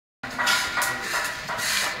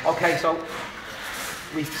Okay, so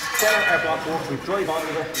we've set out our blockwork, we've dry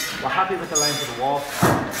bonded it, we're happy with the length of the wall.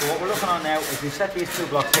 So what we're looking on now is we've set these 2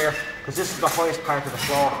 blocks here, because this is the highest part of the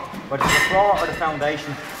floor. Whether it's the floor or the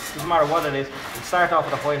foundation, doesn't matter what it is, we start off at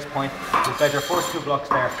the highest point, we've got your first 2 blocks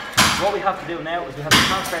there. So what we have to do now is we have to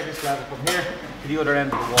transfer this level from here to the other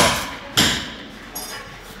end of the wall.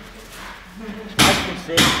 As you can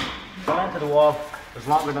see, the length of the wall is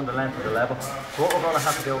longer than the length of the level. So what we're going to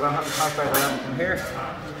have to do, we're going to have to transfer the level from here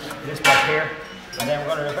to this block here, and then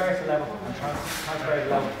we're going to reverse the level and transfer the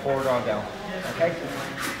level forward on down. Okay?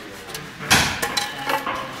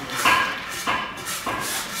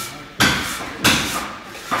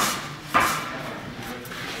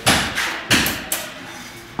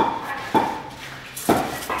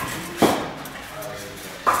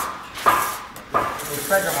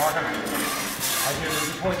 Spread your mortar. As you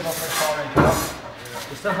just pointing up this 4 inch block.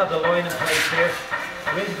 We still have the line in place here.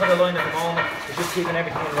 The reason for the line at the moment is just keeping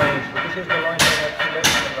everything in range. We're just using the line here to keep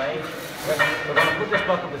everything in range. We're going to put this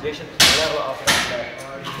block in position and level it off there.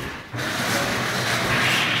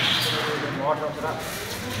 Put a little bit of mortar onto that.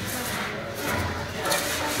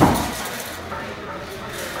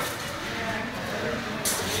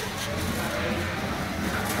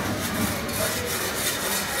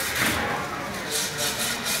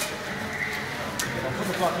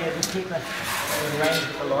 Block here, just keeping it in range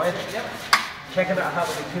with the line. Yep. Checking that I have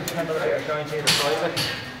only 2 10mm joints either side of it.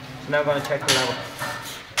 So now I'm going to check the level.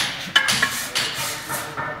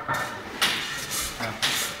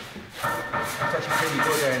 That's actually pretty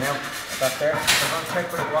good there now. That's there. So I'm going to check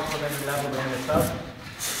for the block within the level within itself.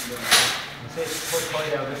 You see it's put high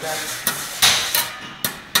down this end.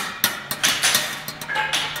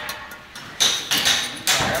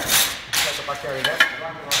 Check it back there again.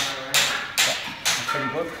 Pretty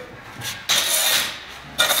good.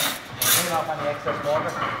 Clean off any excess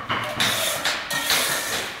water.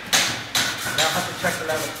 Now I have to check the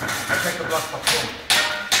level. I check the block back home.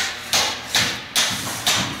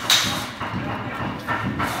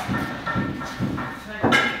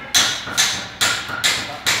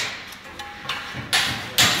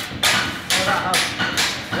 Now that has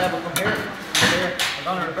level from here to here. I'm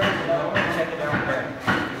going to reverse the level and check it down there.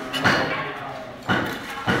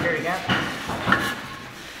 Here again.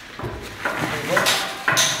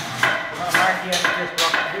 This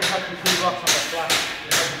block. I do have the 2 blocks on the flat.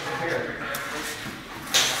 Here.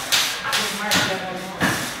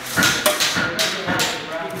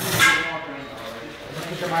 Just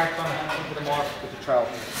put the marks on it into the mortar with the trowel.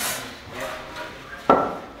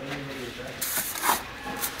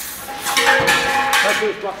 As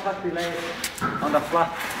these blocks have to be laid on the flat,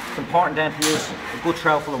 it's important then to use a good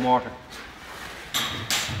trowel full of mortar.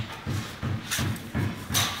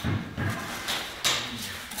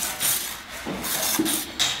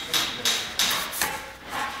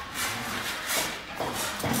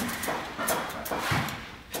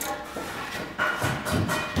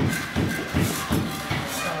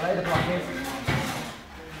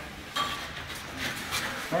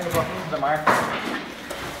 Lay the block into the mark,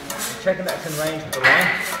 checking that it's in range with the line.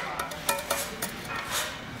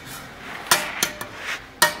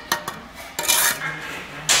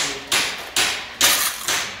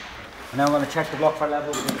 And now I'm going to check the block for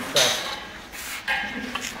level within itself.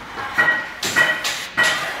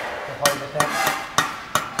 So hold this in,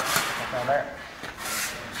 put down there,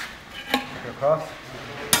 go across.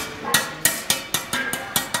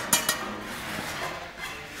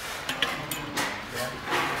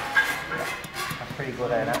 Pretty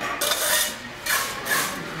good at it.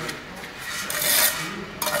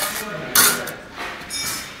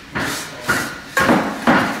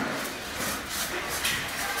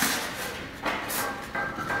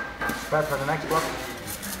 Spread for the next block.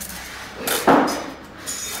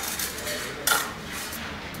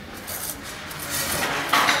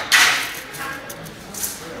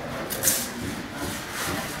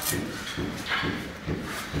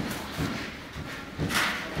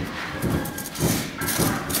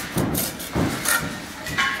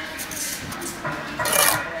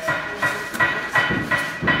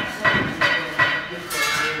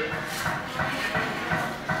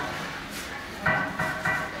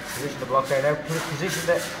 Position the block there now. Position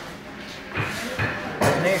it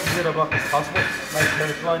as near to the other block as possible. Make sure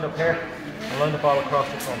it's lined up here and line up all across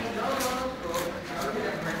the front.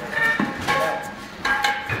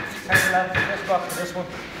 Take the level from this block to this one,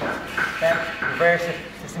 then reverse it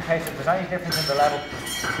just in case if there's any difference in the level.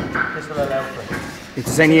 This will allow for it. If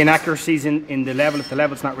there's any inaccuracies in the level, if the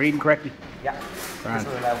level's not reading correctly? Yeah, this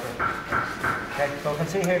will allow for it. Okay, so you can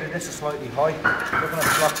see here that this is slightly high. Looking at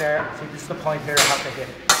the block there, see this is the point here I have to hit.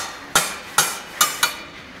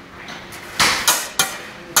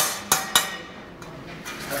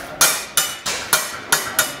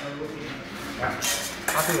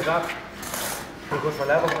 happy with that. We're good for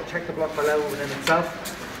level. I'll check the block for level within itself.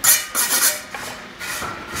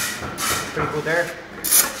 Pretty good there.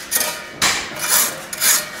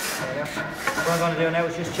 There you go. What I'm going to do now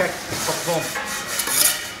is just check for plumb.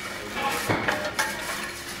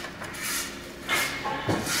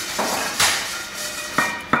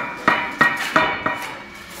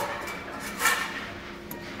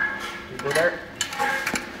 Go there.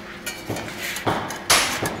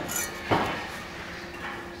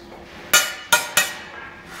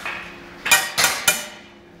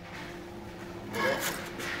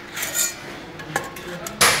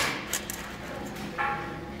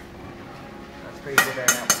 That's pretty good there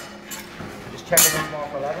now. Just check it once more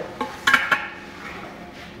for level.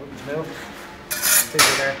 Nothing's moved. Pretty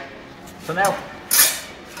good there. So now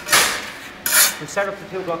we set up the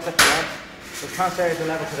 2 blocks at the end. We'll transfer the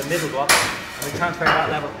level to the middle block, and we transfer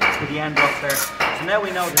that level to the end blocks there. So now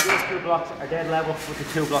we know that these 2 blocks are dead level with the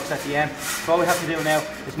 2 blocks at the end. So all we have to do now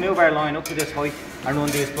is move our line up to this height and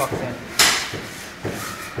run these blocks in.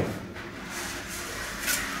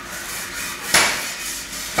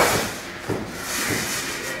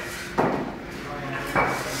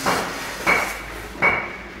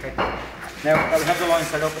 Okay. Now that we have the line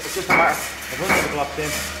set up, it's just a matter of running the blocks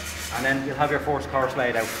in, and then you'll have your force course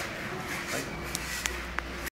laid out.